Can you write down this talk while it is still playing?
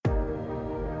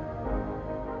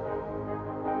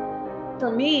For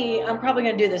me, I'm probably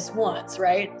going to do this once,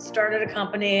 right? Started a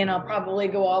company and I'll probably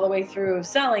go all the way through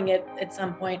selling it at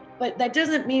some point. But that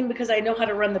doesn't mean because I know how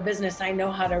to run the business, I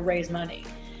know how to raise money.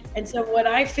 And so what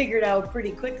I figured out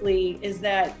pretty quickly is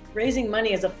that raising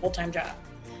money is a full-time job.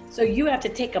 So you have to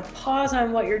take a pause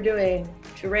on what you're doing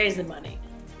to raise the money.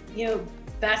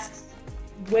 Best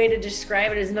way to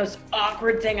describe it is the most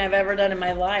awkward thing I've ever done in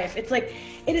my life. It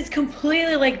is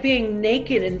completely like being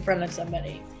naked in front of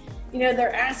somebody.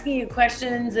 They're asking you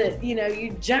questions that,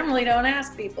 you generally don't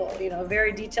ask people,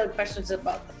 very detailed questions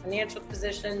about the financial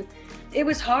position. It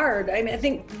was hard. I mean, I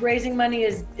think raising money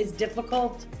is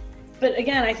difficult. But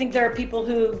again, I think there are people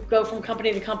who go from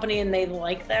company to company and they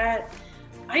like that.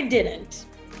 I didn't.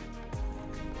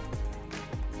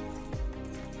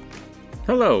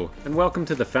 Hello, and welcome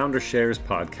to the Founder Shares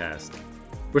podcast.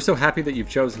 We're so happy that you've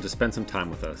chosen to spend some time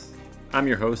with us. I'm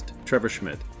your host, Trevor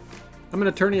Schmidt. I'm an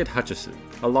attorney at Hutchison,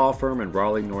 a law firm in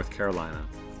Raleigh, North Carolina.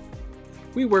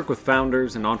 We work with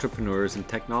founders and entrepreneurs in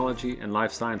technology and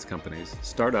life science companies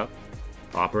start up,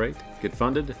 operate, get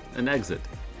funded, and exit.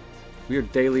 We are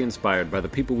daily inspired by the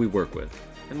people we work with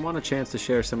and want a chance to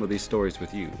share some of these stories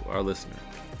with you, our listener.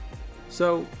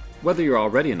 So, whether you're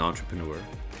already an entrepreneur,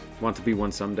 want to be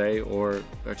one someday, or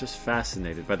are just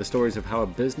fascinated by the stories of how a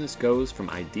business goes from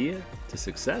idea to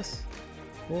success,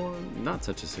 or not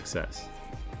such a success,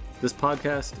 this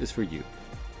podcast is for you.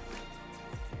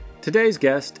 Today's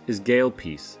guest is Gail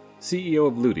Peace, CEO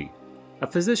of Ludi, a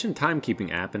physician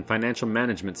timekeeping app and financial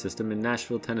management system in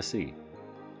Nashville, Tennessee.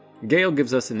 Gail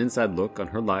gives us an inside look on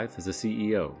her life as a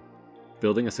CEO,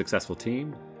 building a successful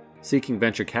team, seeking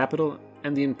venture capital,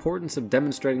 and the importance of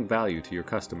demonstrating value to your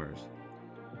customers.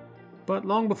 But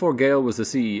long before Gail was the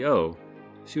CEO,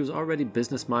 she was already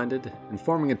business-minded and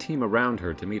forming a team around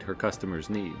her to meet her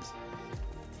customers' needs.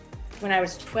 When I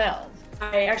was 12,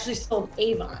 I actually sold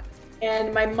Avon.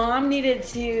 And my mom needed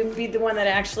to be the one that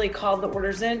actually called the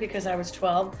orders in because I was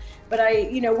 12. But I,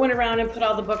 went around and put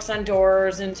all the books on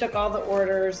doors and took all the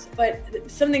orders. But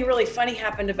something really funny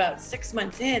happened about 6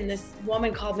 months in. This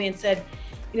woman called me and said,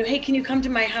 hey, can you come to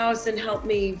my house and help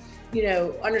me,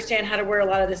 understand how to wear a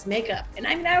lot of this makeup? And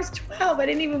I was 12. I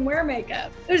didn't even wear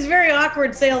makeup. It was a very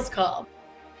awkward sales call.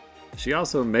 She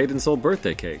also made and sold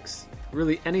birthday cakes.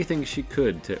 Really anything she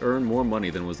could to earn more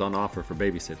money than was on offer for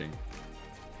babysitting.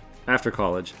 After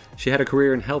college, she had a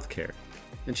career in healthcare,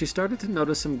 and she started to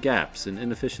notice some gaps and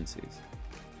inefficiencies.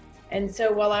 And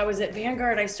so while I was at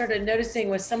Vanguard, I started noticing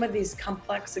with some of these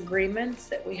complex agreements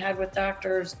that we had with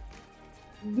doctors,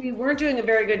 we weren't doing a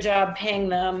very good job paying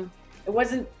them. It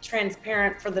wasn't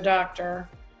transparent for the doctor.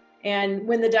 And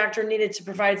when the doctor needed to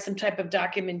provide some type of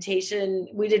documentation,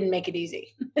 we didn't make it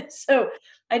easy. So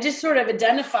I just sort of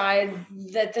identified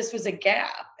that this was a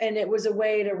gap, and it was a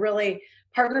way to really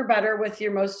partner better with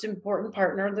your most important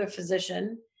partner, the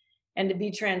physician, and to be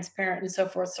transparent and so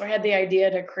forth. So I had the idea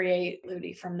to create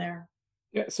Ludi from there.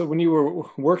 Yeah. So when you were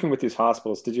working with these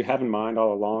hospitals, did you have in mind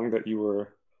all along that you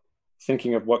were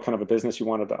thinking of what kind of a business you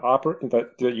wanted to operate,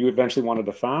 that you eventually wanted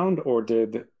to found, or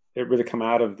did it really come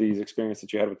out of these experiences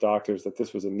that you had with doctors that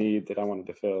this was a need that I wanted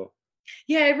to fill?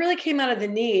 Yeah, it really came out of the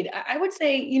need. I would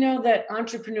say, that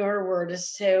entrepreneur word is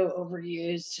so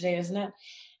overused today, isn't it?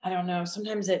 I don't know.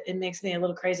 Sometimes it makes me a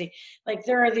little crazy. Like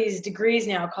there are these degrees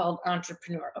now called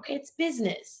entrepreneur. Okay, it's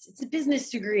business. It's a business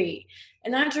degree.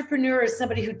 An entrepreneur is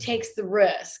somebody who takes the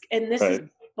risk. And this is Right.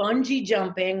 bungee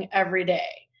jumping every day.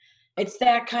 It's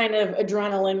that kind of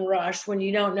adrenaline rush when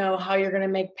you don't know how you're going to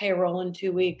make payroll in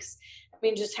 2 weeks. I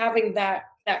mean, just having that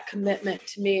commitment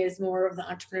to me is more of the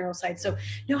entrepreneurial side. So,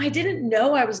 no, I didn't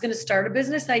know I was going to start a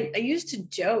business. I used to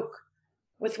joke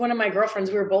with one of my girlfriends.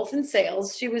 We were both in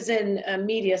sales. She was in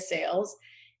media sales,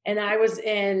 and I was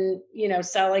in,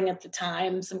 selling at the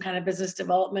time, some kind of business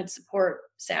development support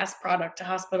SaaS product to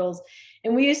hospitals.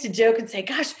 And we used to joke and say,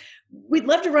 gosh, we'd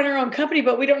love to run our own company,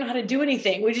 but we don't know how to do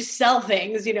anything. We just sell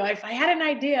things. If I had an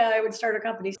idea, I would start a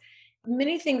company.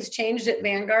 Many things changed at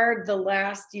Vanguard the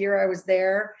last year I was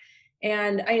there.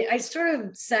 And I sort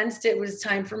of sensed it was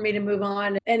time for me to move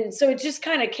on. And so it just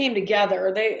kind of came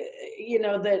together. That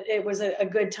it was a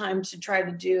good time to try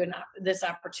to do this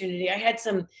opportunity. I had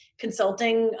some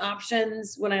consulting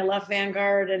options when I left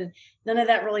Vanguard, and none of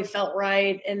that really felt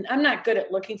right. And I'm not good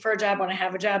at looking for a job when I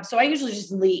have a job. So I usually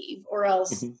just leave or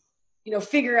else,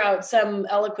 figure out some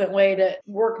eloquent way to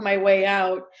work my way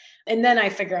out. And then I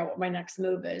figure out what my next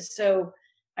move is. So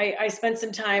I spent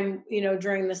some time,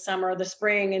 during the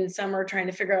spring and summer trying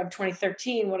to figure out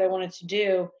 2013 what I wanted to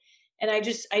do. And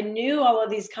I knew all of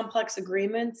these complex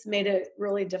agreements made it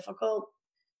really difficult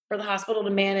for the hospital to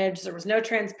manage. There was no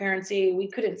transparency. We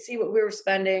couldn't see what we were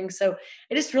spending. So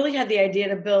I just really had the idea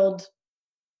to build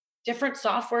different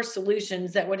software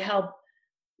solutions that would help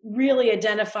really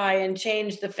identify and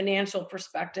change the financial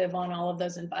perspective on all of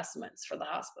those investments for the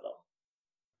hospital.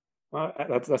 Well,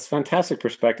 that's fantastic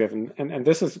perspective, and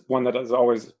this is one that has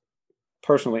always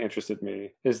personally interested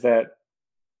me. Is that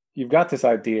you've got this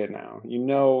idea now, you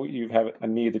know you have a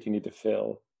need that you need to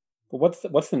fill, but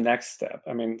what's the next step?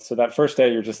 I mean, so that first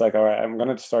day you're just like, all right, I'm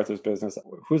going to start this business.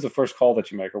 Who's the first call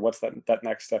that you make, or what's that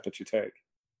next step that you take?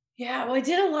 Yeah, well, I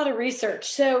did a lot of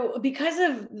research. So because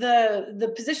of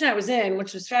the position I was in,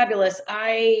 which was fabulous,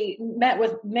 I met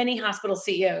with many hospital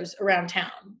CEOs around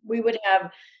town. We would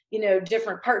have,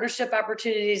 different partnership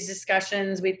opportunities,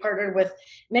 discussions. We partnered with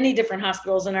many different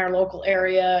hospitals in our local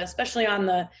area, especially on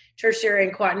the tertiary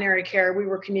and quaternary care. We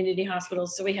were community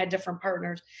hospitals, so we had different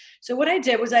partners. So what I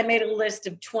did was I made a list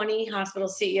of 20 hospital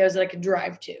CEOs that I could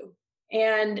drive to.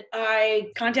 And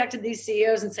I contacted these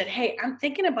CEOs and said, hey, I'm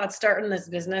thinking about starting this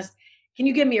business. Can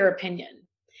you give me your opinion?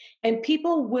 And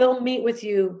people will meet with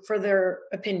you for their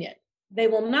opinion. They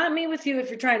will not meet with you if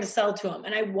you're trying to sell to them.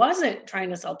 And I wasn't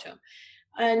trying to sell to them.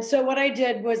 And so what I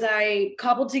did was I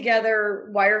cobbled together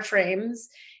wireframes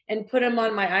and put them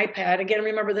on my iPad. Again,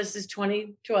 remember, this is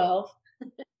 2012.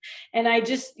 And I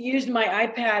just used my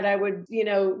iPad. I would,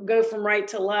 go from right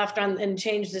to left and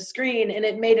change the screen, and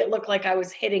it made it look like I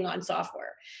was hitting on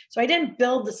software. So I didn't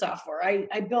build the software.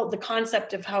 I built the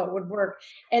concept of how it would work.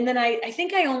 And then I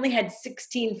think I only had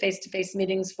 16 face-to-face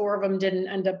meetings. 4 of them didn't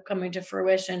end up coming to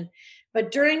fruition.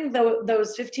 But during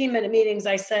those 15-minute meetings,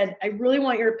 I said, I really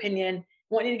want your opinion.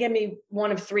 I want you to give me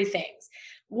one of 3 things.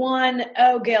 1,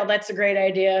 oh, Gail, that's a great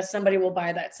idea. Somebody will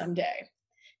buy that someday.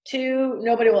 2,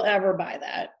 nobody will ever buy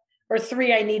that. Or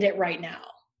 3, I need it right now.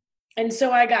 And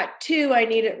so I got 2, I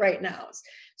need it right now.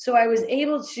 So I was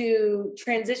able to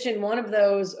transition one of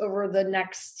those over the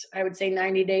next, I would say,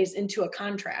 90 days into a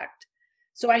contract.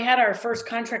 So I had our first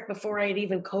contract before I had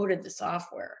even coded the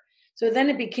software. So then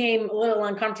it became a little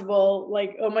uncomfortable,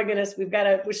 like, oh my goodness,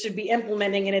 we should be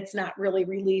implementing and it's not really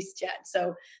released yet.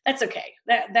 So that's okay.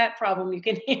 That problem you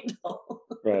can handle.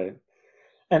 Right.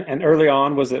 And early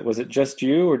on, was it just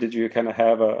you, or did you kind of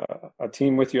have a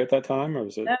team with you at that time, or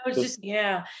was it That was just,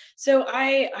 yeah. So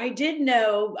I did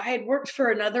know I had worked for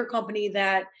another company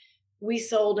that we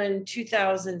sold in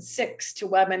 2006 to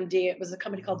WebMD. It was a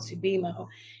company called Subimo.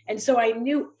 And so I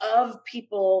knew of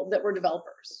people that were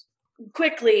developers.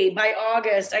 Quickly, by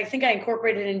August, I think I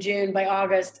incorporated in June. By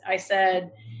August, I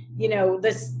said,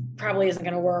 this probably isn't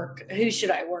going to work. Who should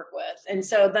I work with? And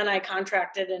so then I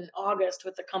contracted in August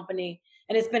with the company,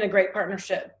 and it's been a great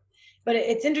partnership. But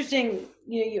it's interesting,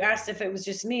 you asked if it was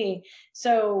just me.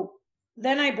 So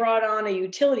then I brought on a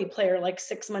utility player like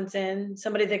 6 months in,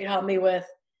 somebody that could help me with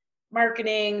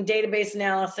marketing, database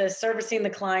analysis, servicing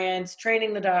the clients,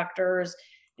 training the doctors.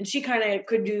 And she kind of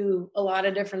could do a lot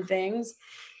of different things.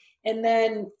 And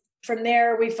then from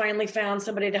there, we finally found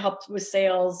somebody to help with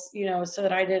sales, so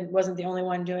that I wasn't the only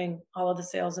one doing all of the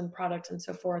sales and products and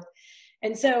so forth.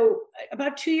 And so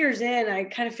about 2 years in, I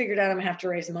kind of figured out I'm gonna have to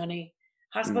raise money.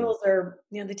 Hospitals are,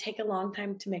 they take a long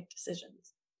time to make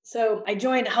decisions. So I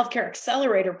joined a healthcare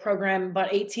accelerator program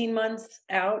about 18 months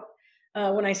out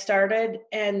when I started,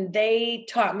 and they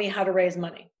taught me how to raise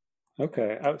money.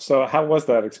 Okay. So how was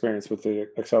that experience with the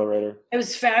accelerator? It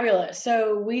was fabulous.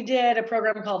 So we did a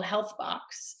program called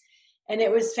HealthBox, and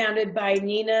it was founded by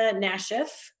Nina Nashif,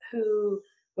 who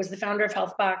was the founder of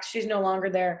HealthBox. She's no longer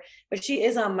there, but she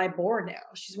is on my board now.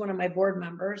 She's one of my board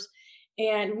members,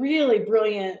 and really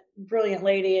brilliant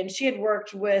lady. And she had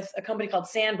worked with a company called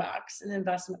Sandbox, an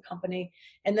investment company,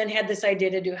 and then had this idea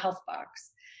to do HealthBox.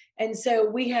 And so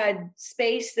we had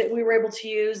space that we were able to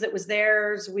use that was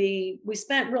theirs. We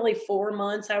spent really 4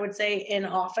 months, I would say, in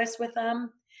office with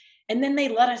them. And then they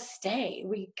let us stay.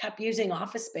 We kept using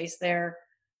office space there,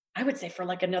 I would say, for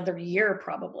like another year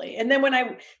probably. And then when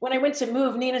I went to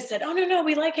move, Nina said, oh, no,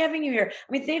 we like having you here.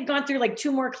 I mean, they'd gone through like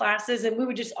 2 more classes and we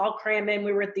would just all cram in.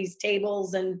 We were at these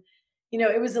tables, and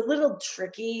it was a little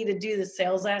tricky to do the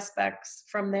sales aspects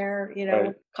from there,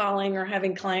 Right. calling or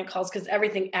having client calls because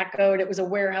everything echoed. It was a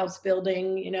warehouse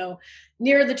building,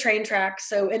 near the train tracks.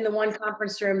 So in the one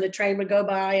conference room, the train would go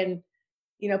by and,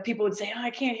 people would say, oh,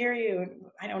 I can't hear you. And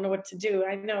I don't know what to do.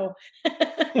 I know.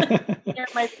 Hear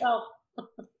myself.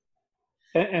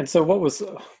 And so what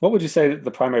would you say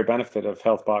the primary benefit of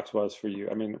HealthBox was for you?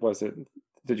 I mean,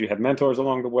 did you have mentors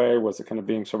along the way? Was it kind of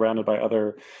being surrounded by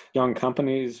other young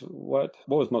companies? What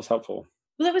was most helpful?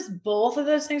 Well, it was both of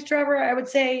those things, Trevor. I would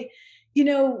say,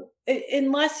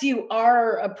 unless you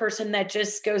are a person that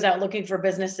just goes out looking for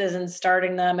businesses and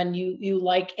starting them, and you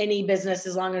like any business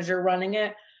as long as you're running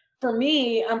it, for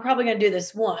me, I'm probably going to do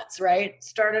this once, right?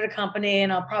 Started a company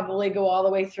and I'll probably go all the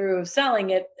way through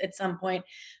selling it at some point.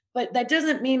 But that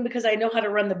doesn't mean because I know how to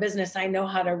run the business, I know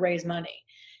how to raise money.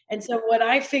 And so what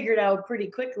I figured out pretty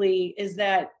quickly is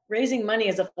that raising money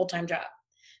is a full-time job.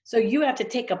 So you have to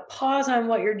take a pause on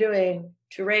what you're doing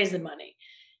to raise the money.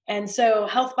 And so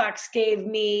Healthbox gave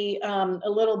me a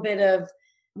little bit of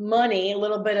money, a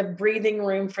little bit of breathing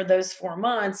room for those 4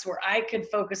 months where I could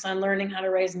focus on learning how to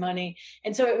raise money.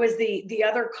 And so it was the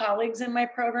other colleagues in my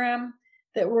program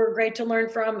that were great to learn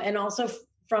from, and also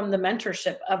from the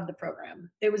mentorship of the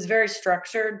program. It was very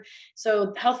structured.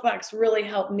 So Healthbox really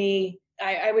helped me,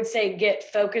 I would say,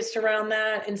 get focused around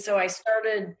that. And so I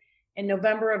started in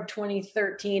November of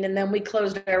 2013, and then we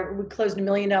closed $1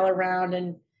 million round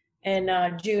in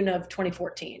June of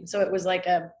 2014. So it was like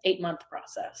a 8-month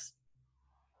process.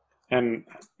 And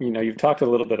you've talked a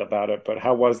little bit about it, but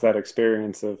how was that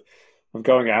experience of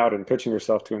going out and pitching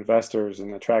yourself to investors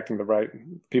and attracting the right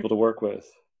people to work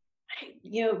with?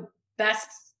 Best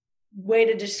way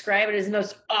to describe it is the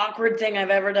most awkward thing I've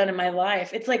ever done in my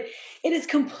life. It's like, it is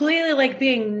completely like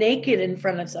being naked in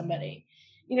front of somebody.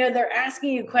 They're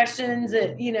asking you questions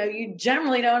that, you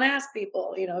generally don't ask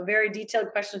people, very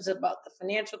detailed questions about the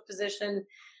financial position.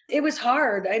 It was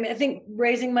hard. I mean, I think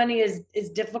raising money is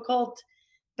difficult.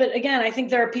 But again, I think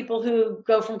there are people who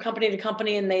go from company to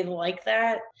company and they like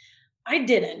that. I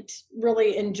didn't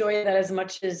really enjoy that as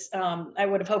much as I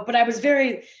would have hoped. But I was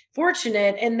very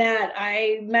fortunate in that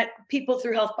I met people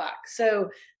through Healthbox.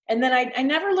 So, and then I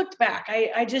never looked back.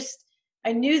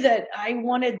 I knew that I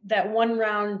wanted that one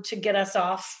round to get us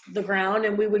off the ground,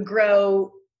 and we would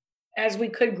grow as we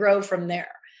could grow from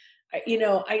there.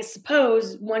 I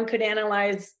suppose one could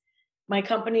analyze my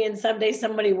company, and someday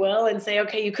somebody will, and say,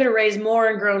 okay, you could have raised more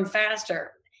and grown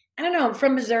faster. I don't know. I'm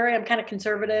from Missouri. I'm kind of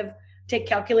conservative, take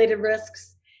calculated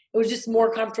risks. It was just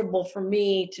more comfortable for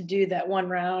me to do that one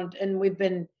round. And we've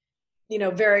been,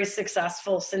 very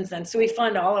successful since then. So we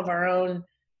fund all of our own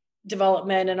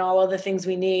development and all of the things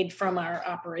we need from our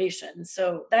operations.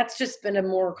 So that's just been a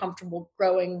more comfortable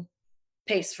growing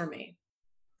pace for me.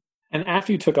 And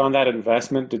after you took on that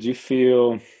investment, did you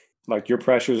feel like your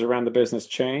pressures around the business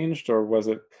changed, or was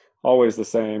it always the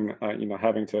same,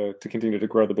 having to continue to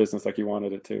grow the business like you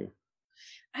wanted it to?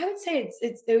 I would say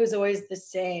it was always the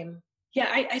same. Yeah,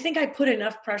 I think I put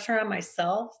enough pressure on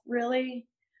myself, really.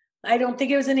 I don't think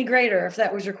it was any greater, if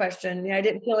that was your question. Yeah, I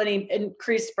didn't feel any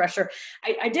increased pressure.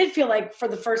 I did feel like for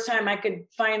the first time I could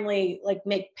finally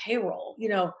make payroll.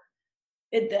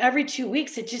 Every 2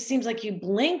 weeks, it just seems like you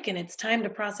blink and it's time to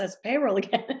process payroll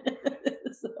again.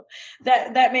 So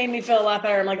that made me feel a lot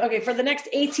better. I'm like, okay, for the next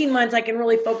 18 months, I can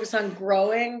really focus on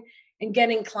growing and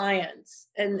getting clients,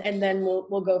 and then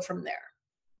we'll go from there.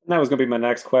 And that was going to be my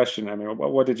next question. I mean,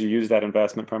 what did you use that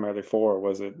investment primarily for?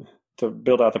 Was it to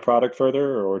build out the product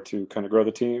further, or to kind of grow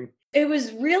the team? It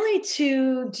was really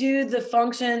to do the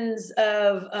functions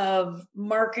of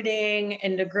marketing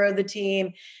and to grow the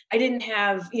team. I didn't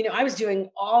have, I was doing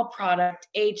all product,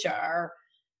 HR,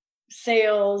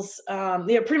 sales,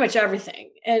 pretty much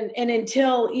everything. And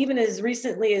until even as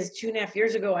recently as 2.5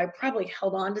 years ago, I probably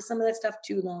held on to some of that stuff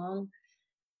too long.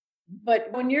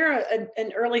 But when you're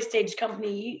an early stage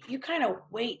company, you kind of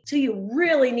wait till you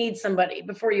really need somebody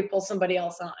before you pull somebody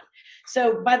else on.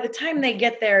 So by the time they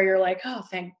get there, you're like, oh,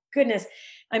 thank goodness.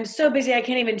 I'm so busy, I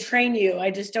can't even train you.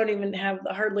 I just don't even have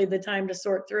hardly the time to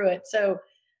sort through it. So,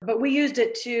 but we used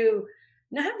it to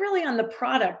not really on the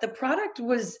product. The product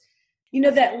was,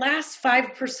 that last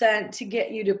 5% to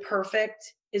get you to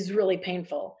perfect is really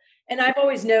painful. And I've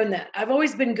always known that. I've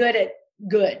always been good at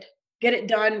good. Get it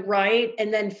done right,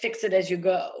 and then fix it as you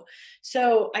go.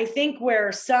 So I think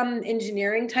where some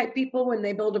engineering type people, when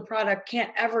they build a product, can't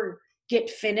ever get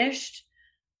finished,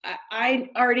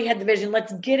 I already had the vision.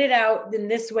 Let's get it out in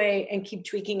this way and keep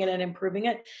tweaking it and improving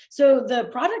it. So the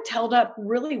product held up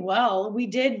really well. We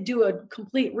did do a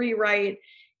complete rewrite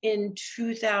in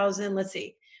 2000,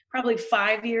 probably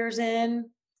 5 years in.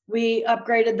 We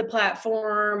upgraded the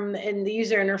platform and the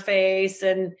user interface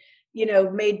and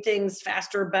made things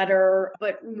faster, better.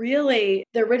 But really,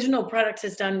 the original product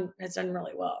has done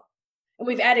really well. And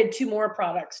we've added 2 more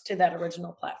products to that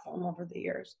original platform over the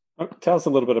years. Tell us a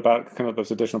little bit about kind of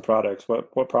those additional products.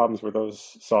 What problems were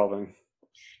those solving?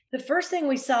 The first thing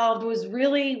we solved was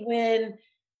really when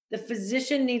the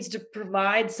physician needs to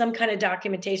provide some kind of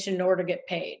documentation in order to get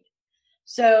paid.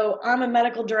 So I'm a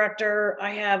medical director. I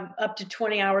have up to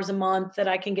 20 hours a month that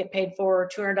I can get paid for,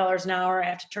 $200 an hour. I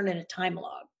have to turn in a time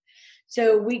log.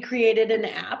 So we created an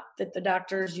app that the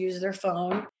doctors use their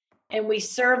phone, and we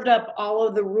served up all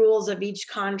of the rules of each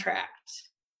contract.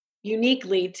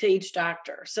 uniquely to each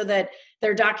doctor so that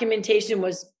their documentation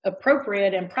was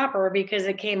appropriate and proper because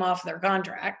it came off their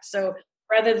contract. So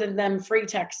rather than them free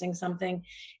texting something.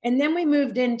 And then we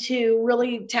moved into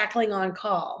really tackling on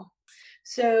call.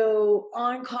 So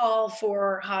on call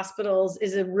for hospitals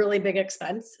is a really big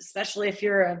expense, especially if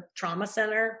you're a trauma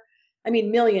center. I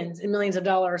mean, millions and millions of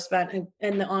dollars spent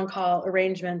in the on-call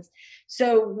arrangements.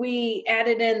 So we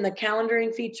added in the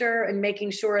calendaring feature and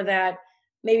making sure that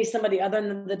maybe somebody other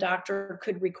than the doctor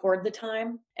could record the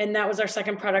time. And that was our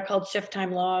second product called Shift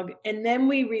Time Log. And then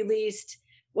we released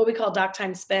what we call Doc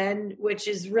Time Spend, which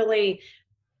is really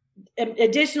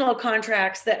additional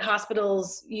contracts that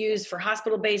hospitals use for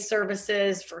hospital-based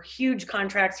services, for huge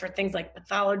contracts for things like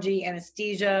pathology,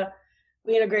 anesthesia.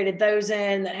 We integrated those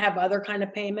in that have other kind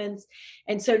of payments.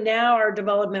 And so now our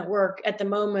development work at the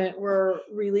moment, we're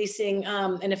releasing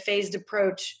in a phased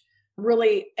approach,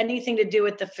 really anything to do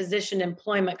with the physician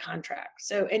employment contract.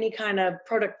 So any kind of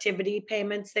productivity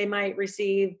payments they might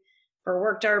receive for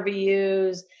worked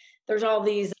RVUs. There's all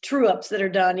these true ups that are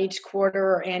done each quarter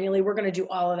or annually. We're going to do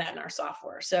all of that in our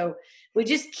software. So we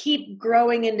just keep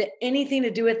growing into anything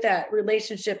to do with that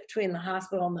relationship between the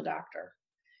hospital and the doctor.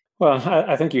 Well,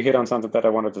 I think you hit on something that I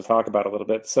wanted to talk about a little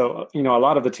bit. So, a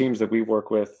lot of the teams that we work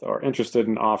with are interested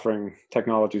in offering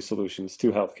technology solutions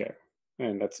to healthcare.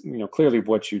 And that's, clearly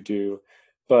what you do.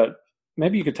 But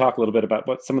maybe you could talk a little bit about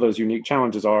what some of those unique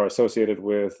challenges are associated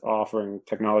with offering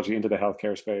technology into the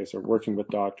healthcare space or working with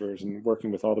doctors and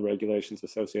working with all the regulations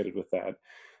associated with that.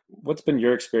 What's been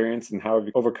your experience and how have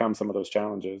you overcome some of those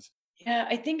challenges? Yeah,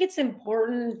 I think it's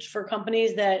important for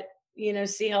companies that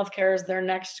see healthcare as their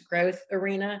next growth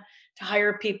arena to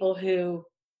hire people who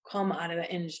come out of the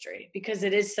industry because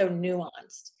it is so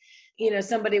nuanced.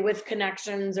 Somebody with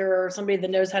connections or somebody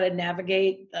that knows how to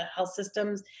navigate the health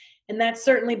systems. And that's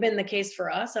certainly been the case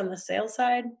for us on the sales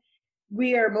side.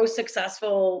 We are most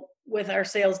successful with our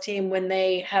sales team when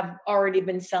they have already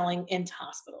been selling into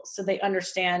hospitals. So they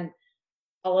understand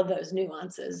all of those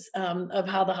nuances of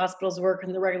how the hospitals work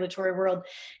in the regulatory world.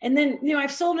 And then,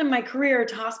 I've sold in my career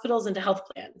to hospitals and to health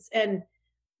plans, and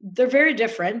they're very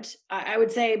different, I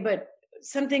would say, but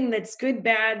something that's good,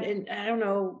 bad, and I don't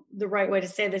know the right way to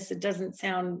say this, it doesn't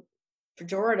sound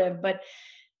pejorative, but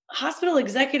hospital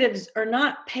executives are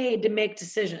not paid to make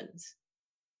decisions.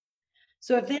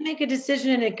 So if they make a decision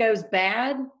and it goes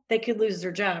bad, they could lose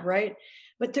their job, right?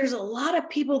 But there's a lot of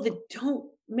people that don't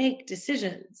make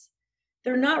decisions.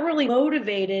 They're not really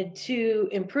motivated to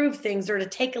improve things or to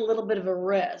take a little bit of a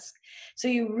risk. So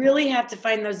you really have to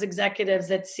find those executives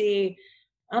that see,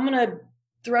 I'm going to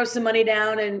throw some money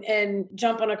down and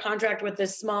jump on a contract with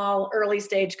this small early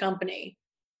stage company.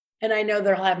 And I know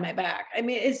they'll have my back. I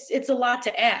mean, it's a lot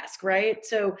to ask, right?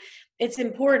 So it's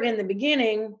important in the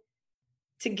beginning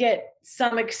to get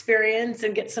some experience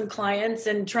and get some clients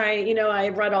and try,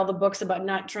 I've read all the books about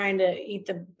not trying to eat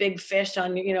the big fish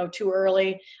on, too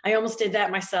early. I almost did that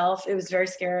myself. It was very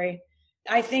scary.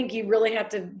 I think you really have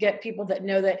to get people that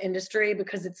know that industry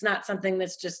because it's not something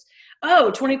that's just,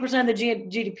 20% of the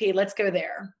GDP, let's go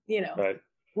there. Right.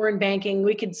 We're in banking.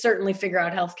 We could certainly figure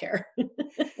out healthcare.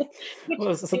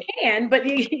 Well, You can, but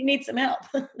you need some help.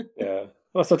 Yeah.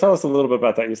 Well, so tell us a little bit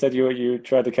about that. You said you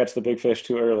tried to catch the big fish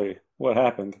too early. What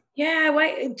happened? Yeah,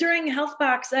 during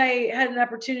HealthBox, I had an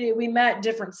opportunity. We met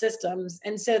different systems.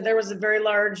 And so there was a very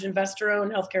large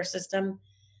investor-owned healthcare system.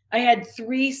 I had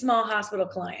 3 small hospital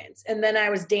clients, and then I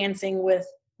was dancing with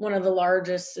one of the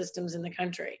largest systems in the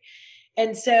country.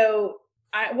 And so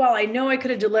while I know I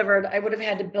could have delivered, I would have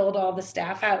had to build all the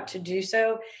staff out to do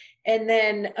so. And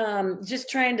then just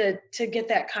trying to get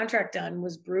that contract done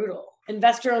was brutal.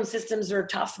 Investor-owned systems are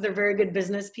tough. They're very good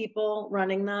business people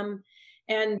running them.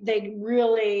 And they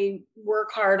really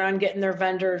work hard on getting their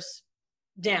vendors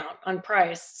down on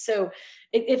price. So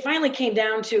it finally came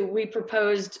down to, we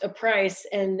proposed a price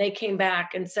and they came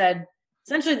back and said,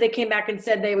 essentially they came back and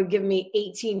said they would give me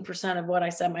 18% of what I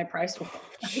said my price was.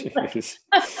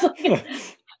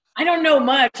 I don't know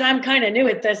much. I'm kind of new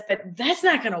at this, but that's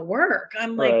not going to work.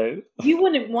 I'm like, right. You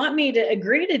wouldn't want me to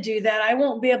agree to do that. I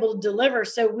won't be able to deliver.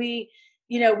 So we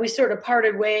sort of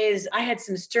parted ways. I had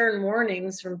some stern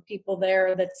warnings from people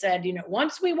there that said,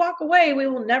 once we walk away, we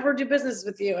will never do business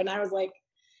with you. And I was like,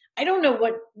 I don't know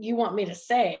what you want me to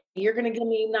say. You're going to give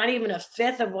me not even a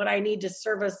fifth of what I need to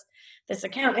service this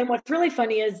account. And what's really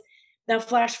funny is, now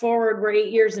flash forward, we're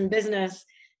 8 years in business.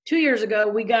 2 years ago,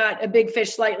 we got a big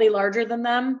fish slightly larger than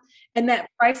them. And that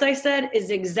price I said is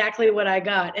exactly what I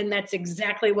got. And that's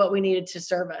exactly what we needed to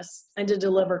service and to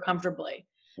deliver comfortably.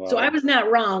 Wow. So I was not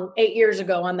wrong 8 years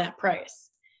ago on that price.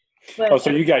 Oh, But so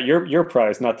you got your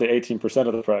price, not the 18%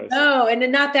 of the price. no, and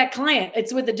then not that client.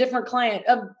 It's with a different client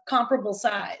of comparable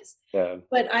size. Yeah.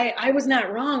 But I was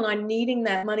not wrong on needing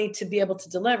that money to be able to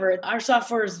deliver. Our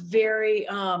software is very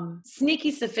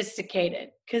sneaky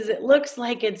sophisticated because it looks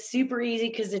like it's super easy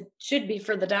because it should be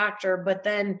for the doctor, but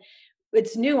then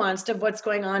it's nuanced of what's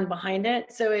going on behind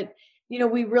it. So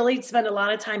we really spend a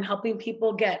lot of time helping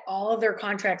people get all of their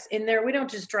contracts in there. We don't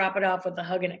just drop it off with a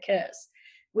hug and a kiss.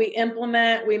 We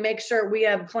implement, we make sure we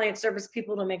have client service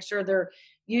people to make sure they're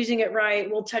using it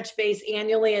right. We'll touch base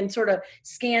annually and sort of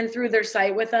scan through their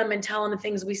site with them and tell them the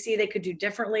things we see they could do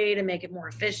differently to make it more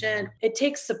efficient. It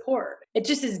takes support. It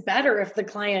just is better if the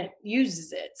client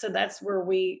uses it. So that's where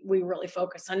we really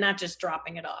focus on, not just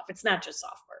dropping it off. It's not just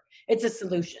software. It's a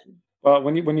solution. Well,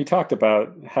 when you talked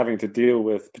about having to deal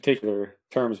with particular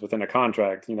terms within a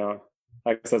contract,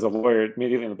 I guess as a lawyer,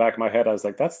 immediately in the back of my head, I was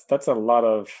like, that's a lot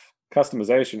of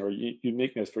customization or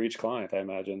uniqueness for each client, I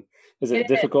imagine. Is it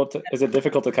difficult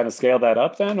to kind of scale that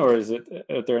up then, or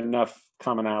are there enough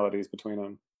commonalities between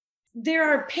them? There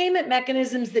are payment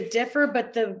mechanisms that differ,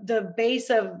 but the base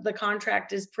of the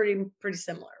contract is pretty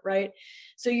similar, right?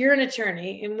 So you're an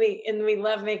attorney, and we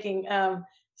love making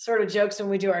sort of jokes when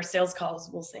we do our sales calls.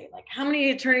 We'll say, like, how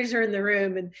many attorneys are in the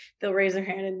room? And they'll raise their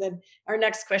hand. And then our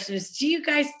next question is, do you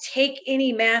guys take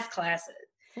any math classes?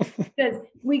 Because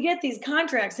we get these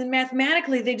contracts and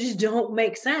mathematically they just don't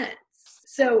make sense.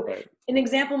 So Right. An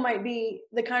example might be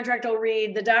the contract will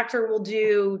read, the doctor will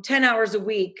do 10 hours a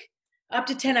week, up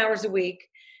to 10 hours a week,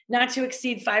 not to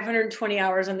exceed 520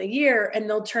 hours in the year, and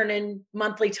they'll turn in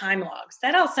monthly time logs.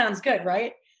 That all sounds good,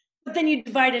 right? But then you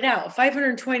divide it out.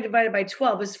 520 divided by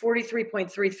 12 is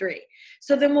 43.33.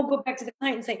 So then we'll go back to the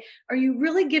client and say, are you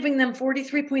really giving them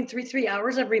 43.33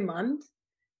 hours every month?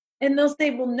 And they'll say,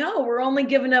 well, no, we're only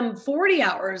giving them 40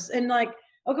 hours. And like,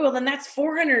 okay, well, then that's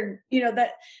 400, then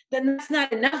that's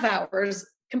not enough hours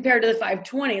compared to the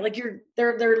 520. Like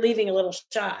they're leaving a little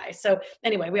shy. So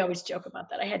anyway, we always joke about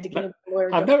that. I had to get a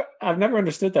lawyer. I've never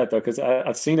understood that though, because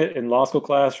I've seen it in law school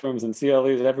classrooms and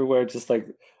CLEs everywhere. Just like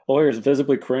lawyers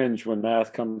visibly cringe when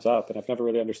math comes up, and I've never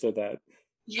really understood that.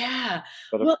 Yeah,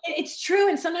 well, it's true.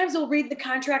 And sometimes we'll read the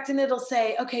contract and it'll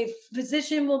say, okay,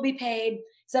 physician will be paid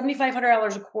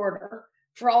 $7,500 a quarter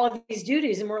for all of these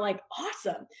duties. And we're like,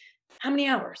 awesome. How many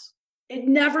hours? It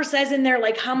never says in there,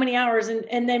 like, how many hours.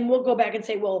 And then we'll go back and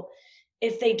say, well,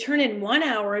 if they turn in 1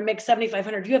 hour and make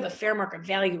 $7,500, you have a fair market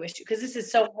value issue because this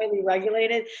is so highly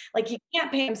regulated. Like, you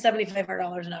can't pay them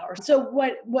 $7,500 an hour. So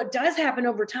what does happen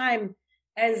over time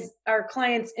as our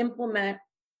clients implement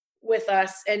with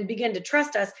us and begin to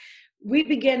trust us, we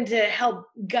begin to help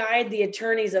guide the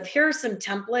attorneys of, here are some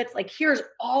templates, like here's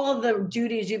all of the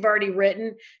duties you've already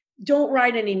written. Don't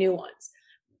write any new ones.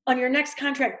 On your next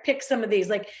contract, pick some of these,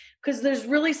 like, because there's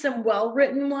really some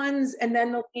well-written ones, and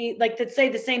then they'll be like that say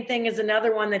the same thing as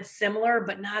another one that's similar,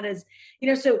 but not as,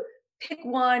 so pick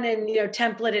one and,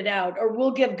 template it out, or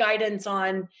we'll give guidance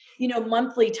on,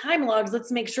 monthly time logs.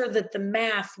 Let's make sure that the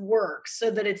math works so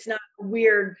that it's not a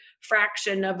weird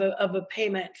fraction of a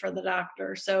payment for the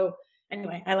doctor. So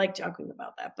anyway, I like joking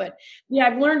about that, but yeah,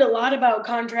 I've learned a lot about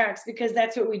contracts because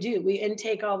that's what we do. We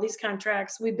intake all these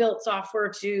contracts. We built software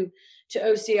to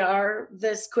OCR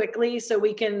this quickly so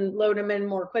we can load them in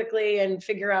more quickly and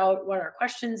figure out what our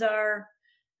questions are.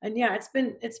 And yeah, it's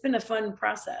been a fun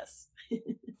process.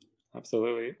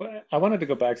 Absolutely. Well, I wanted to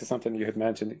go back to something you had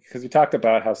mentioned because you talked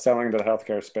about how selling to the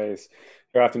healthcare space,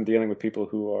 you're often dealing with people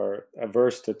who are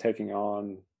averse to taking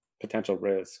on potential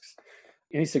risks.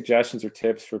 Any suggestions or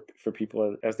tips for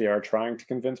people as they are trying to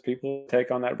convince people to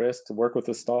take on that risk, to work with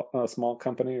a small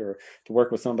company or to work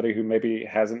with somebody who maybe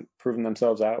hasn't proven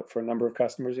themselves out for a number of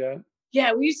customers yet?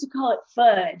 Yeah, we used to call it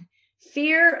FUD,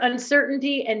 fear,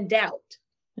 uncertainty, and doubt.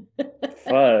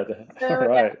 FUD. So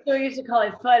right. So we used to call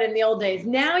it FUD in the old days.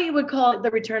 Now you would call it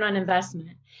the return on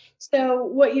investment. So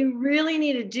what you really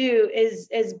need to do is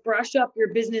brush up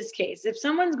your business case. If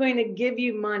someone's going to give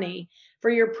you money for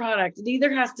your product, it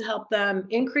either has to help them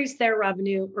increase their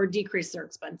revenue or decrease their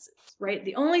expenses, right?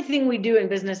 The only thing we do in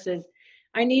business is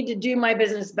I need to do my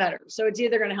business better. So it's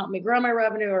either going to help me grow my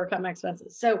revenue or cut my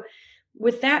expenses. So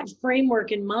with that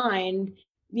framework in mind,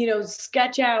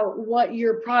 sketch out what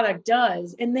your product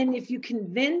does. And then if you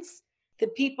convince the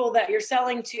people that you're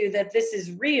selling to that this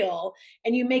is real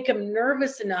and you make them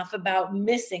nervous enough about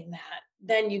missing that,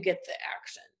 then you get the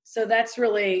action. So that's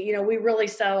really, we really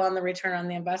sell on the return on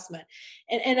the investment.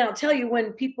 And I'll tell you,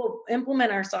 when people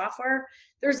implement our software,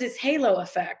 there's this halo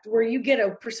effect where you get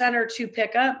a % or 2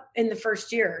 pickup in the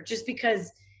first year, just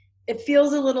because it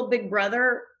feels a little big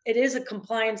brother. It is a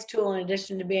compliance tool in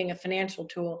addition to being a financial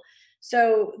tool.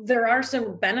 So there are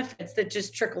some benefits that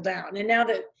just trickle down. And now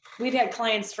that we've had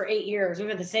clients for 8 years, we've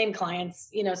had the same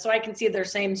clients, so I can see their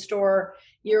same store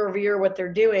year over year, what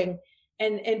they're doing.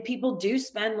 And people do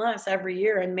spend less every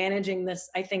year, and managing this,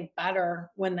 I think, better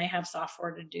when they have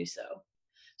software to do so.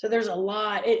 So there's a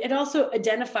lot. It also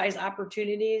identifies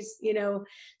opportunities,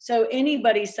 so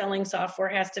anybody selling software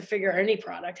has to figure, any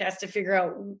product has to figure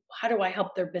out, how do I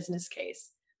help their business case?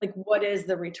 Like, what is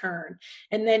the return?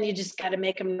 And then you just got to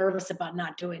make them nervous about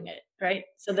not doing it, right?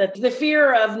 So that the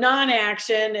fear of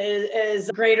non-action is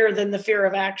greater than the fear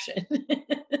of action.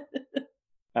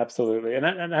 Absolutely. And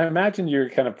I imagine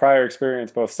your kind of prior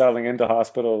experience, both selling into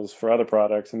hospitals for other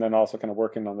products and then also kind of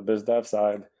working on the biz dev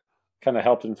side, kind of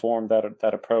helped inform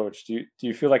that approach. Do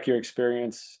you feel like your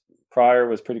experience prior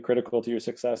was pretty critical to your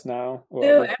success now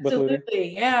No, with Ludi?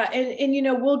 absolutely. Yeah.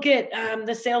 And we'll get,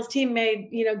 the sales team may,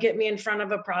 get me in front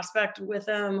of a prospect with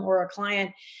them or a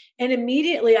client, and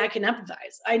immediately I can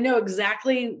empathize. I know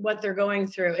exactly what they're going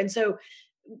through. And so,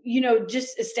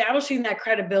 just establishing that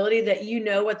credibility that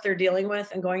what they're dealing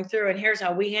with and going through, and here's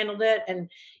how we handled it, and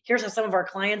here's how some of our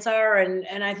clients are.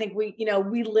 And I think we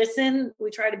listen,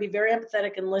 we try to be very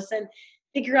empathetic and listen,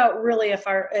 figure out really if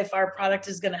our product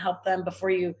is going to help them before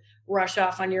you rush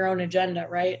off on your own agenda,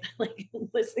 right? Like,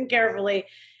 listen carefully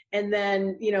and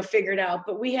then, figure it out.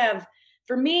 But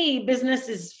for me, business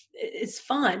is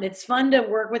fun. It's fun to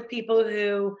work with people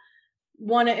who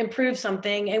want to improve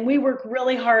something, and we work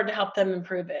really hard to help them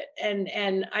improve it.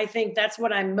 And I think that's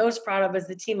what I'm most proud of, is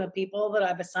the team of people that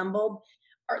I've assembled.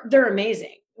 They're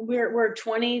amazing. We're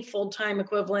 20 full-time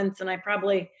equivalents, and I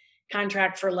probably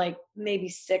contract for like maybe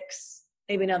 6,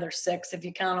 maybe another 6 if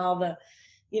you count all the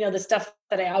the stuff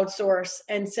that I outsource.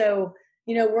 And so,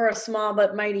 we're a small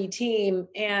but mighty team.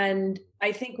 And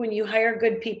I think when you hire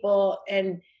good people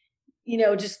and,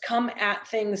 just come at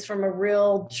things from a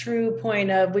real true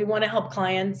point of, we want to help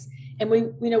clients. And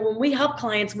when we help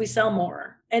clients, we sell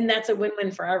more. And that's a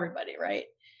win-win for everybody, right?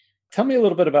 Tell me a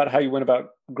little bit about how you went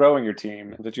about growing your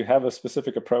team. Did you have a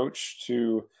specific approach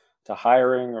to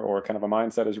hiring, or kind of a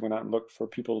mindset as you went out and looked for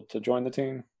people to join the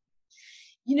team?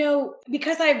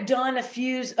 Because I've done a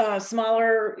few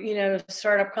smaller,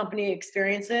 startup company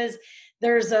experiences,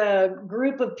 there's a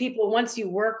group of people once you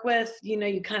work with,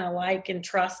 you kind of like and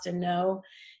trust and know.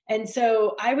 And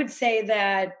so I would say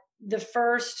that the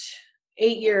first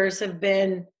 8 years have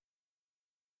been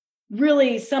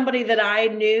really somebody that I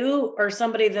knew or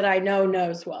somebody that I know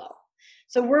knows well.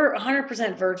 So we're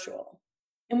 100% virtual,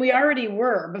 and we already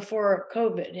were before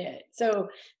COVID hit. So,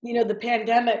 the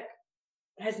pandemic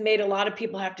has made a lot of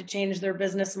people have to change their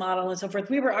business model and so forth.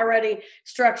 We were already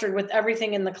structured with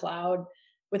everything in the cloud,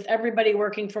 with everybody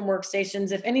working from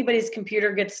workstations. If anybody's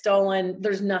computer gets stolen,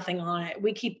 there's nothing on it.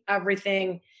 We keep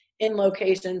everything in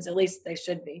locations, at least they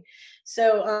should be.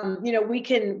 So, we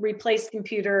can replace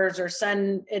computers or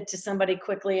send it to somebody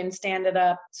quickly and stand it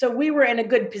up. So we were in a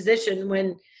good position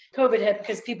when COVID hit,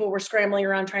 because people were scrambling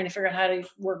around trying to figure out how to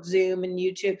work Zoom and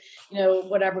YouTube,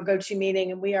 whatever,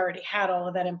 GoToMeeting, and we already had all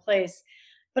of that in place.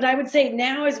 But I would say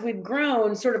now, as we've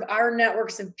grown, sort of our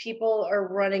networks of people are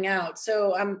running out.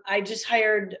 So I just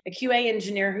hired a QA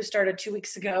engineer who started 2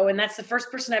 weeks ago, and that's the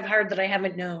first person I've hired that I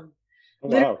haven't known. Oh,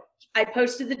 wow. I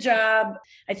posted the job.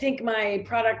 I think my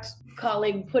product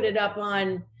colleague put it up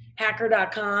on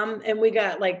hacker.com, and we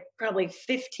got like probably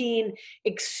 15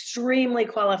 extremely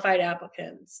qualified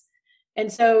applicants.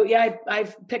 And so, yeah,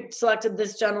 I've selected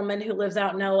this gentleman who lives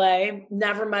out in LA,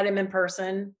 never met him in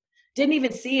person. Didn't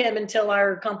even see him until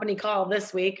our company call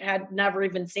this week. Had never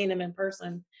even seen him in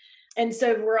person. And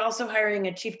so we're also hiring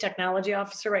a chief technology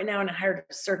officer right now, and I hired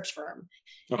a search firm.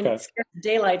 Okay. And it scares the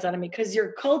daylights out of me, because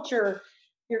your culture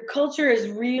is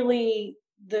really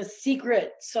the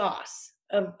secret sauce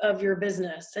of your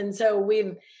business. And so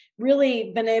we've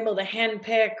really been able to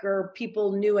handpick, or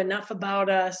people knew enough about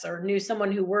us, or knew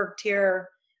someone who worked here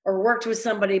or worked with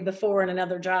somebody before in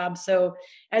another job. So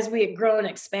as we grow and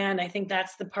expand, I think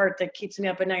that's the part that keeps me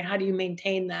up at night. How do you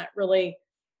maintain that really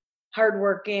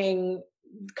hardworking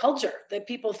culture that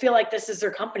people feel like this is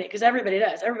their company? Because everybody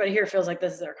does. Everybody here feels like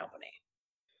this is their company.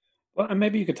 Well, and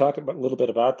maybe you could talk a little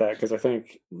bit about that, because I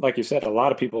think, like you said, a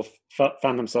lot of people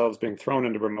found themselves being thrown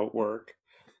into remote work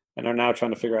and are now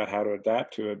trying to figure out how to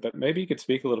adapt to it. But maybe you could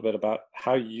speak a little bit about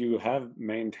how you have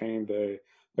maintained the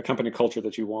company culture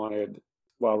that you wanted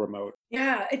while remote.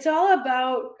 Yeah, it's all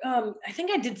about, I think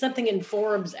I did something in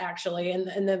Forbes actually,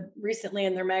 recently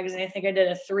in their magazine. I think I did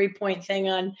a 3-point thing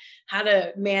on how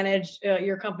to manage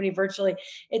your company virtually.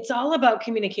 It's all about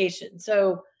communication.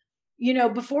 So,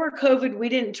 before COVID, we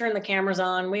didn't turn the cameras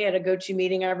on. We had a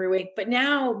GoToMeeting every week. But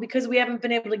now, because we haven't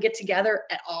been able to get together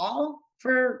at all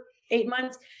for 8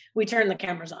 months, we turn the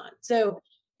cameras on. So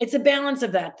it's a balance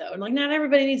of that though. Like not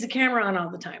everybody needs a camera on all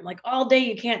the time. Like all day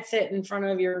you can't sit in front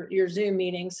of your Zoom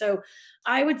meeting. So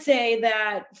I would say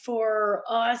that for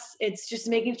us, it's just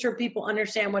making sure people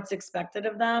understand what's expected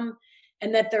of them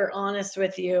and that they're honest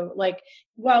with you. Like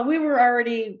while we were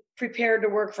already prepared to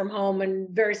work from home and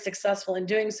very successful in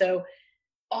doing so,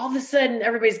 all of a sudden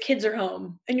everybody's kids are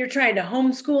home and you're trying to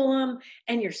homeschool them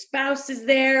and your spouse is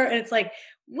there. And it's like,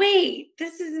 wait,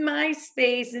 this is my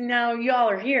space. And now y'all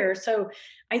are here. So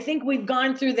I think we've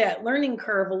gone through that learning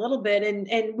curve a little bit.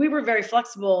 And we were very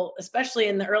flexible, especially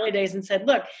in the early days, and said,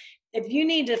 look, if you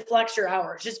need to flex your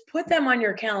hours, just put them on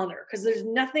your calendar. Cause there's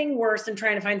nothing worse than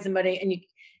trying to find somebody and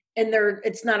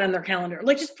it's not on their calendar.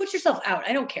 Like just put yourself out.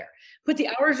 I don't care. Put the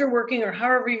hours you're working or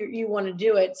however you want to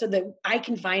do it so that I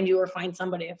can find you or find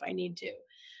somebody if I need to.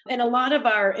 And a lot of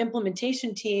our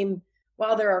implementation team,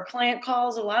 while there are client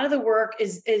calls, a lot of the work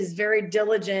is very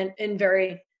diligent and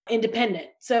very independent.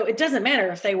 So it doesn't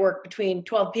matter if they work between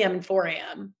 12 p.m. and 4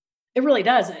 a.m. It really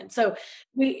doesn't. So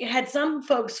we had some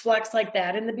folks flex like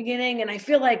that in the beginning. And I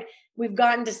feel like we've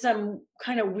gotten to some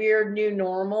kind of weird new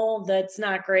normal that's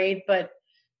not great, but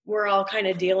we're all kind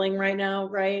of dealing right now,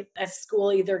 right? As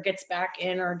school either gets back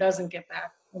in or doesn't get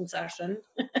back in session.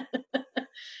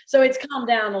 So it's calmed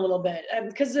down a little bit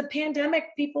because the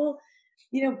pandemic, people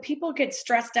get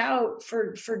stressed out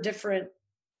for different,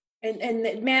 and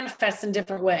it manifests in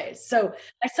different ways. So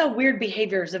I saw weird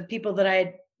behaviors of people that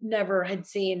I never had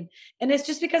seen. And it's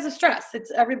just because of stress.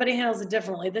 Everybody handles it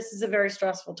differently. This is a very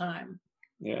stressful time.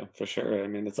 Yeah, for sure. I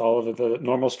mean, it's all of the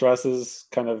normal stresses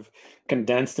kind of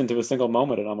condensed into a single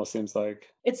moment, it almost seems like.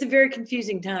 It's a very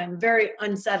confusing time, very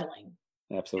unsettling.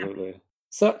 Absolutely.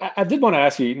 So I did want to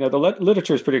ask you, the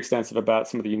literature is pretty extensive about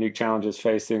some of the unique challenges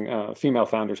facing female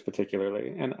founders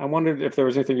particularly. And I wondered if there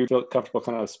was anything you feel comfortable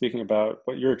kind of speaking about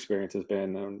what your experience has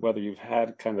been and whether you've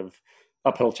had kind of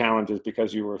uphill challenges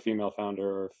because you were a female founder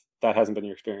or if that hasn't been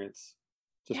your experience.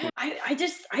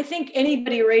 I think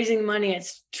anybody raising money,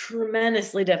 it's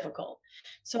tremendously difficult.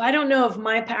 So I don't know if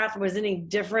my path was any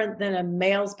different than a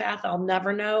male's path. I'll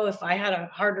never know if I had a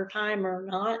harder time or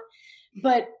not.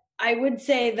 But I would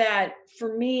say that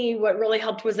for me, what really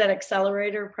helped was that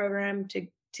accelerator program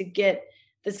to get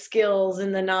the skills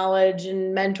and the knowledge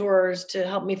and mentors to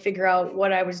help me figure out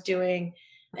what I was doing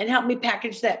and help me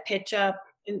package that pitch up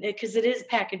because it is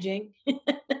packaging.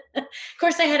 Of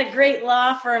course, I had a great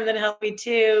law firm that helped me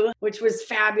too, which was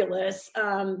fabulous.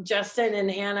 Justin and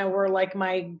Hannah were like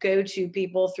my go-to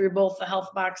people through both the Health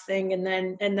Box thing and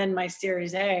then my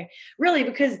Series A. Really,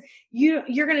 because you're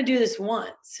going to do this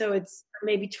once, so it's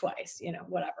maybe twice,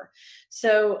 whatever.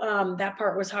 So that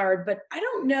part was hard, but I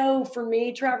don't know for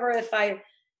me, Trevor, if I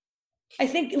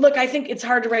think it's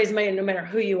hard to raise money no matter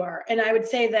who you are, and I would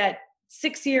say that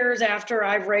 6 years after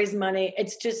I've raised money,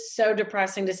 it's just so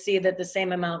depressing to see that the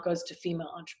same amount goes to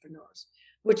female entrepreneurs,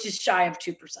 which is shy of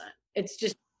 2%. It's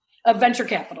just a venture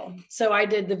capital. So I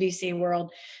did the VC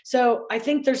world. So I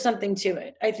think there's something to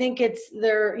it. I think it's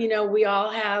there, we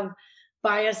all have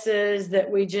biases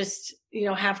that we just,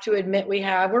 have to admit we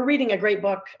have. We're reading a great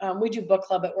book. We do book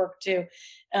club at work too,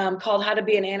 called How to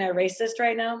Be an Anti-Racist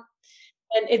right now.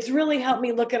 And it's really helped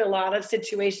me look at a lot of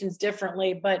situations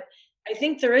differently, but I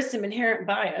think there is some inherent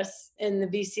bias in the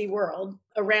VC world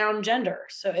around gender.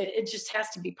 So it just has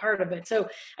to be part of it. So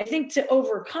I think to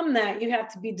overcome that, you have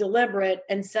to be deliberate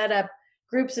and set up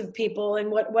groups of people. And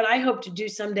what I hope to do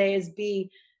someday is be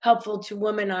helpful to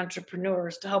women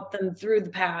entrepreneurs to help them through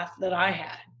the path that I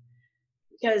had.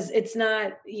 Because it's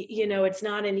not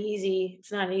an easy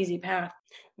path.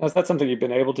 Now, is that something you've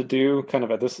been able to do kind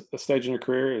of at this stage in your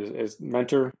career is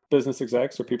mentor business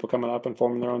execs or people coming up and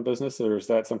forming their own business? Or is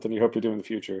that something you hope to do in the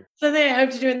future? Something I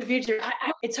hope to do in the future.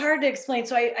 It's hard to explain.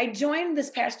 So I joined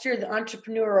this past year, the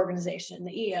Entrepreneur Organization,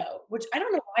 the EO, which I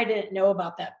don't know why I didn't know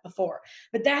about that before,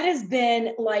 but that has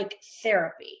been like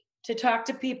therapy to talk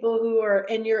to people who are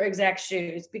in your exact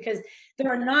shoes, because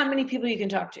there are not many people you can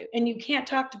talk to, and you can't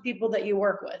talk to people that you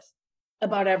work with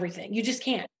about everything. You just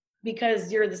can't,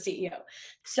 because you're the CEO.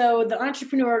 So the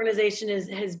Entrepreneur Organization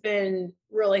has been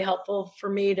really helpful for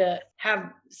me to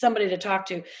have somebody to talk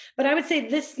to. But I would say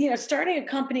this, starting a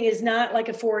company is not like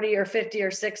a 40 or 50 or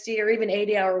 60 or even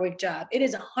 80-hour week job. It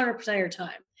is 100% of your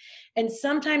time. And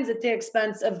sometimes at the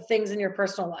expense of things in your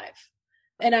personal life.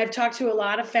 And I've talked to a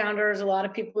lot of founders, a lot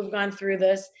of people who've gone through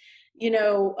this.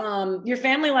 Your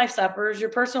family life suffers,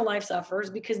 your personal life suffers,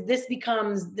 because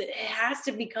it has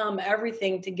to become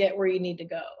everything to get where you need to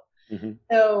go. Mm-hmm.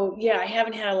 So yeah, I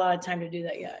haven't had a lot of time to do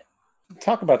that yet.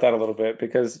 Talk about that a little bit,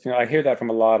 because I hear that from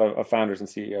a lot of founders and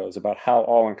CEOs about how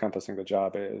all encompassing the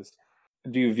job is.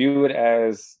 do you view it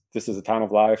as this is a time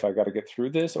of life, I've got to get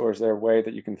through this, or is there a way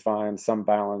that you can find some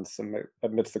balance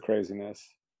amidst the craziness?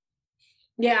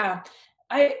 Yeah.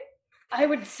 I I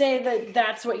would say that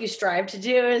that's what you strive to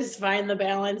do is find the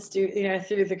balance to,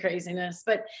 through the craziness.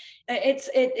 But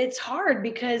it's hard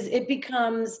because it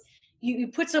becomes you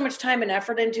put so much time and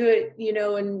effort into it,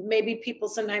 and maybe people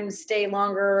sometimes stay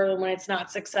longer when it's not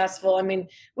successful. I mean,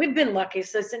 we've been lucky.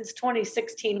 So since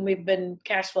 2016, we've been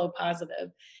cash flow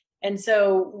positive. And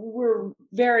so we're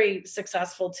very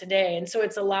successful today. And so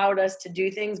it's allowed us to do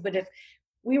things. But if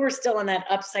we were still in that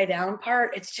upside down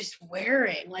part, it's just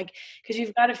wearing, like, because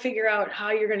you've got to figure out how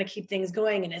you're going to keep things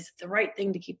going, and is it the right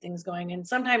thing to keep things going? And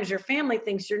sometimes your family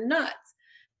thinks you're nuts.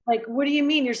 Like, what do you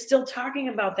mean you're still talking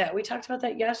about that? We talked about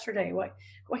that yesterday. Why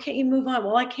can't you move on?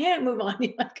 Well, I can't move on.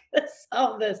 You're not going to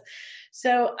solve this.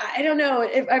 So I don't know.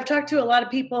 If I've talked to a lot of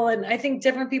people, and I think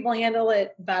different people handle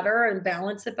it better and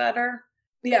balance it better.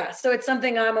 Yeah, so it's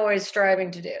something I'm always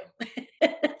striving to do.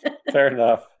 Fair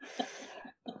enough.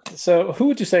 So, who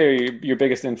would you say are your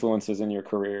biggest influences in your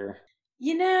career?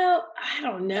 I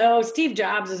don't know. Steve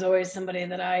Jobs is always somebody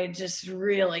that I just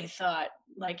really thought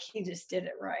like he just did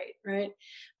it right, right?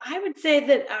 I would say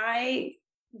that I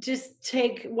just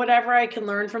take whatever I can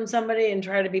learn from somebody and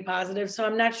try to be positive. So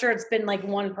I'm not sure it's been like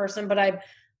one person, but I've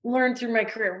learned through my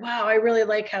career, wow, I really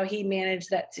like how he managed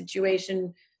that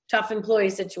situation, tough employee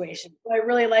situation. I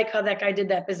really like how that guy did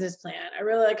that business plan. I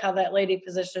really like how that lady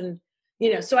positioned,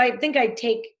 so I think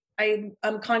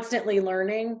I'm constantly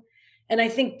learning, and I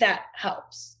think that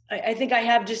helps. I think I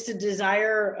have just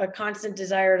a constant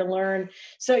desire to learn.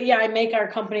 So yeah, I make our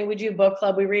company, we do book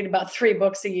club. We read about 3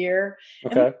 books a year.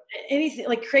 Okay. Anything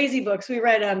like crazy books. We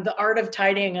read The Art of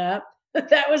Tidying Up.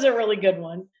 That was a really good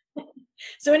one.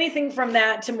 So anything from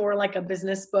that to more like a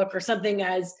business book or something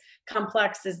as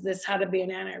complex as this, How to Be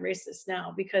an Anti-Racist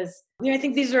Now, because I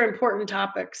think these are important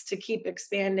topics to keep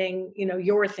expanding,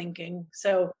 your thinking.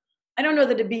 So I don't know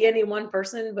that it'd be any one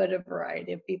person, but a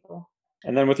variety of people.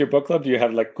 And then with your book club, do you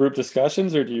have like group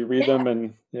discussions, or do you read them?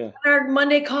 And our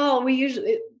Monday call, we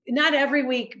usually, not every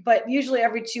week, but usually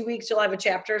every 2 weeks, you'll have a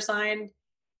chapter assigned,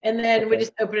 and then we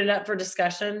just open it up for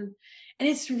discussion. And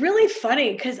it's really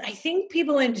funny because I think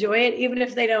people enjoy it even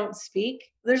if they don't speak.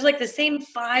 There's like the same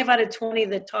 5 out of 20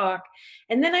 that talk.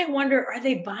 And then I wonder, are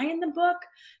they buying the book?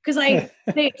 Because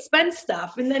they expense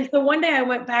stuff. And then so one day I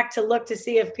went back to look to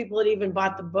see if people had even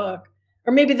bought the book.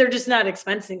 Or maybe they're just not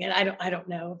expensing it. I don't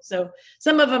know. So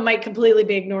some of them might completely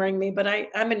be ignoring me, but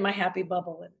I'm in my happy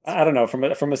bubble. I don't know.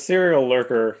 From a serial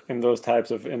lurker in those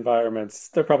types of environments,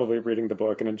 they're probably reading the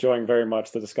book and enjoying very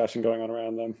much the discussion going on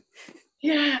around them.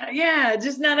 Yeah.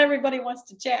 Just not everybody wants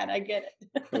to chat. I get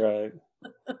it.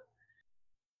 Right.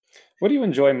 What do you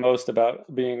enjoy most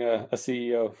about being a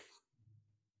CEO?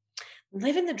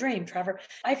 Living the dream, Trevor.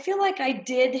 I feel like I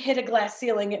did hit a glass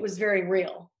ceiling. It was very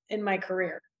real in my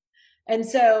career. And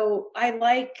so I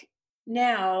like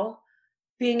now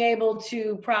being able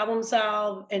to problem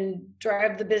solve and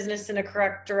drive the business in a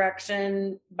correct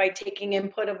direction by taking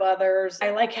input of others.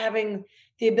 I like having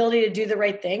the ability to do the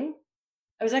right thing.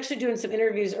 I was actually doing some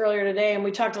interviews earlier today, and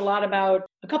we talked a lot about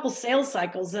a couple sales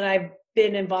cycles that I've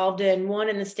been involved in, one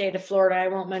in the state of Florida. I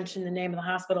won't mention the name of the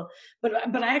hospital, but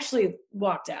I actually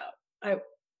walked out.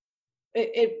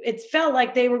 It felt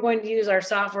like they were going to use our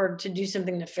software to do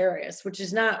something nefarious, which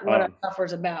is not what our software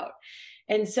is about.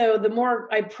 And so the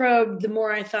more I probed, the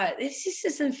more I thought, this just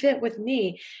doesn't fit with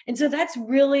me. And so that's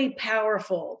really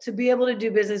powerful to be able to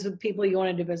do business with people you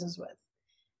want to do business with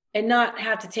and not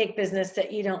have to take business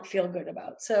that you don't feel good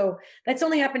about. So that's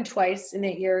only happened twice in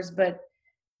 8 years, but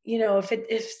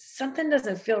if something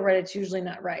doesn't feel right, it's usually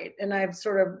not right. And I've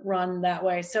sort of run that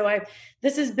way. So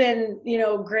this has been,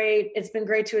 great. It's been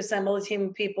great to assemble a team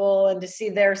of people and to see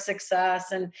their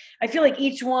success. And I feel like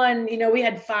each one, we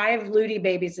had 5 Ludi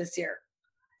babies this year.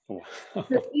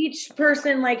 So each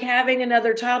person like having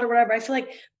another child or whatever, I feel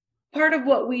like part of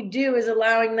what we do is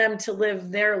allowing them to live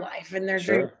their life and their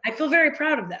dream. I feel very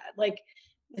proud of that. Like,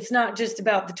 it's not just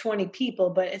about the 20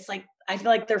 people, but it's like, I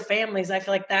feel like their families. I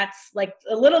feel like that's like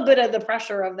a little bit of the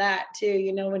pressure of that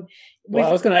too, Well,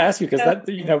 I was going to ask you, because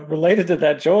that, related to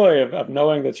that joy of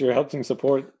knowing that you're helping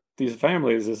support these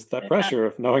families is that pressure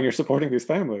of knowing you're supporting these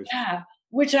families. Yeah.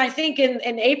 Which I think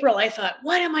in April, I thought,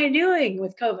 what am I doing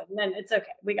with COVID? And then it's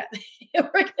okay. we're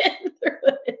getting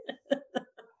through it.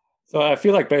 So I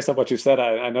feel like based on what you said,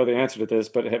 I know the answer to this,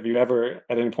 but have you ever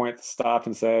at any point stopped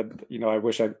and said, I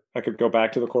wish I could go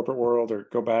back to the corporate world or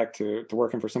go back to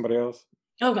working for somebody else?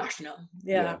 Oh gosh, no.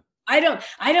 Yeah. I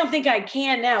don't think I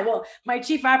can now. Well, my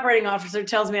chief operating officer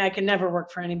tells me I can never work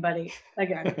for anybody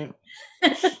again.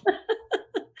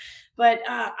 But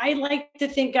I like to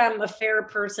think I'm a fair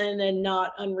person and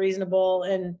not unreasonable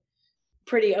and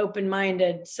pretty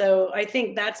open-minded. So I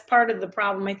think that's part of the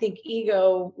problem. I think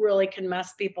ego really can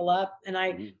mess people up, and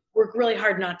I Mhm. work really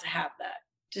hard not to have that.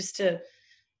 Just to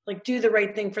like do the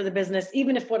right thing for the business,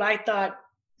 even if what I thought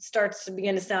starts to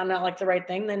begin to sound not like the right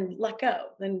thing, then let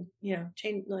go. Then,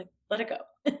 change, like let it go.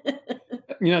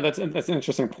 That's an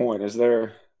interesting point. Is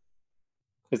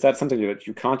that something that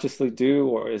you consciously do,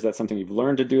 or is that something you've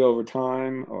learned to do over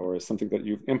time, or is something that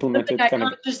you've Something implemented I kind of?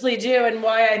 consciously do, and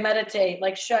why I meditate,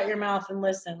 like shut your mouth and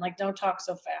listen, like don't talk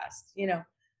so fast, Yeah.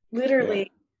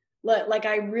 literally. Like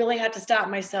I really had to stop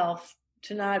myself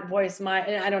to not voice my,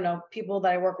 and I don't know, people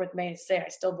that I work with may say I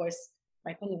still voice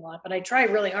my opinion a lot, but I try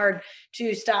really hard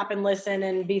to stop and listen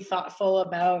and be thoughtful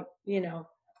about, I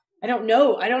don't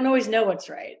know. I don't always know what's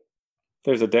right.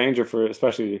 There's a danger for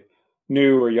especially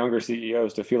new or younger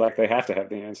CEOs to feel like they have to have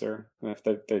the answer, and if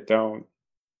they don't,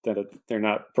 then they're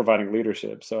not providing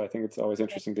leadership. So I think it's always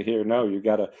interesting to hear. No, you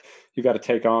gotta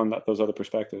take on those other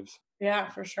perspectives. Yeah,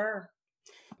 for sure.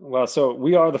 Well, so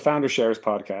we are the Founder Shares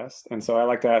podcast, and so I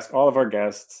like to ask all of our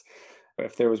guests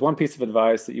if there was one piece of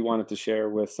advice that you wanted to share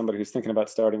with somebody who's thinking about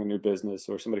starting a new business,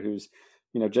 or somebody who's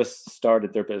just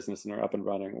started their business and are up and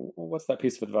running. What's that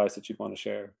piece of advice that you'd want to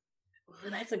share? Ooh,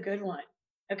 that's a good one.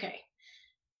 Okay.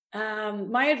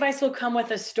 My advice will come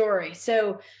with a story.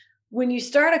 So when you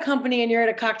start a company and you're at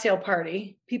a cocktail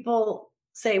party, people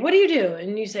say, "What do you do?"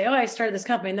 And you say, "Oh, I started this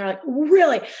company." And they're like,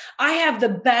 "Really? I have the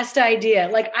best idea.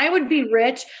 Like, I would be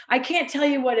rich. I can't tell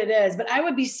you what it is, but I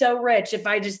would be so rich if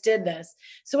I just did this."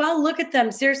 So I'll look at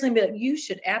them seriously and be like, "You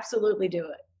should absolutely do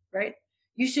it." Right?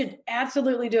 You should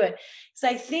absolutely do it. So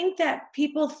I think that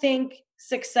people think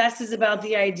success is about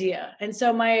the idea. And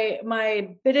so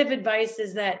my bit of advice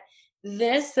is that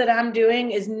this that I'm doing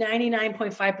is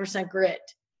 99.5%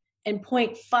 grit and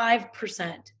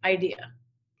 0.5% idea.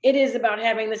 It is about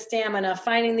having the stamina,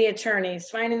 finding the attorneys,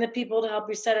 finding the people to help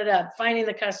you set it up, finding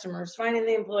the customers, finding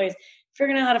the employees,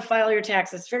 figuring out how to file your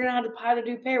taxes, figuring out how to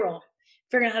do payroll,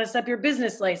 figuring out how to set up your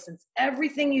business license.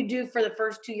 Everything you do for the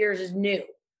first 2 years is new.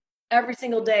 Every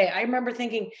single day. I remember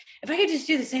thinking, if I could just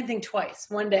do the same thing twice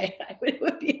one day, it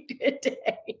would be a good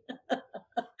day.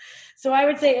 So I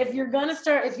would say if you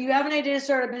have an idea to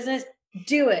start a business,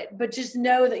 do it. But just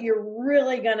know that you're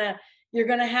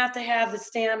gonna have to have the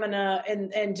stamina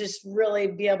and just really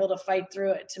be able to fight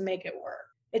through it to make it work.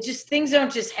 It just things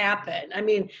don't just happen. I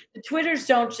mean, the Twitters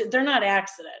they're not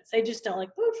accidents. They just don't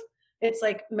like poof. It's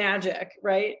like magic,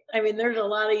 right? I mean, there's a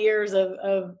lot of years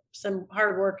of some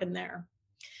hard work in there.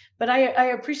 But I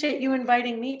appreciate you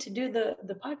inviting me to do the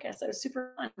podcast. That was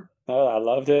super fun. Oh, I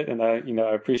loved it, and I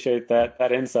appreciate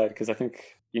that insight, because I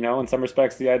think in some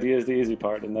respects the idea is the easy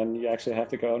part, and then you actually have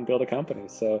to go and build a company.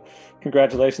 So,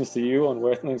 congratulations to you on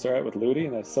where things are at with Ludi,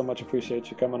 and I so much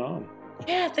appreciate you coming on.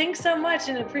 Yeah, thanks so much,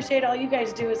 and appreciate all you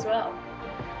guys do as well.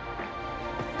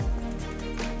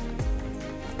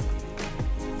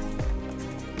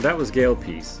 That was Gail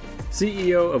Peace,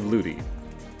 CEO of Ludi.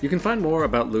 You can find more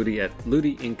about Ludi at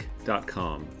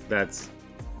ludiinc.com. That's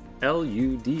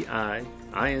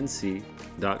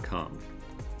LUDIINC.com.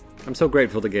 I'm so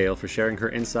grateful to Gail for sharing her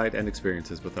insight and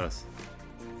experiences with us.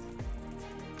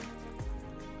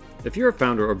 If you're a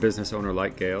founder or business owner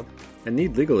like Gail and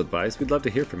need legal advice, we'd love to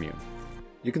hear from you.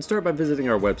 You can start by visiting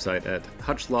our website at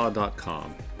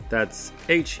hutchlaw.com. That's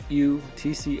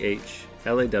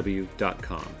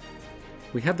HUTCHLAW.com.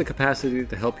 We have the capacity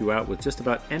to help you out with just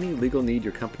about any legal need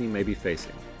your company may be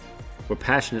facing. We're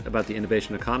passionate about the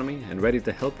innovation economy and ready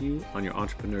to help you on your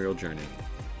entrepreneurial journey.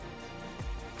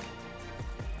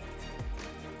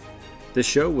 This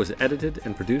show was edited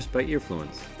and produced by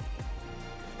Earfluence.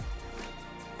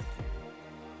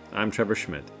 I'm Trevor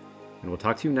Schmidt, and we'll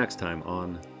talk to you next time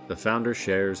on the Founder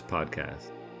Shares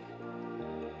Podcast.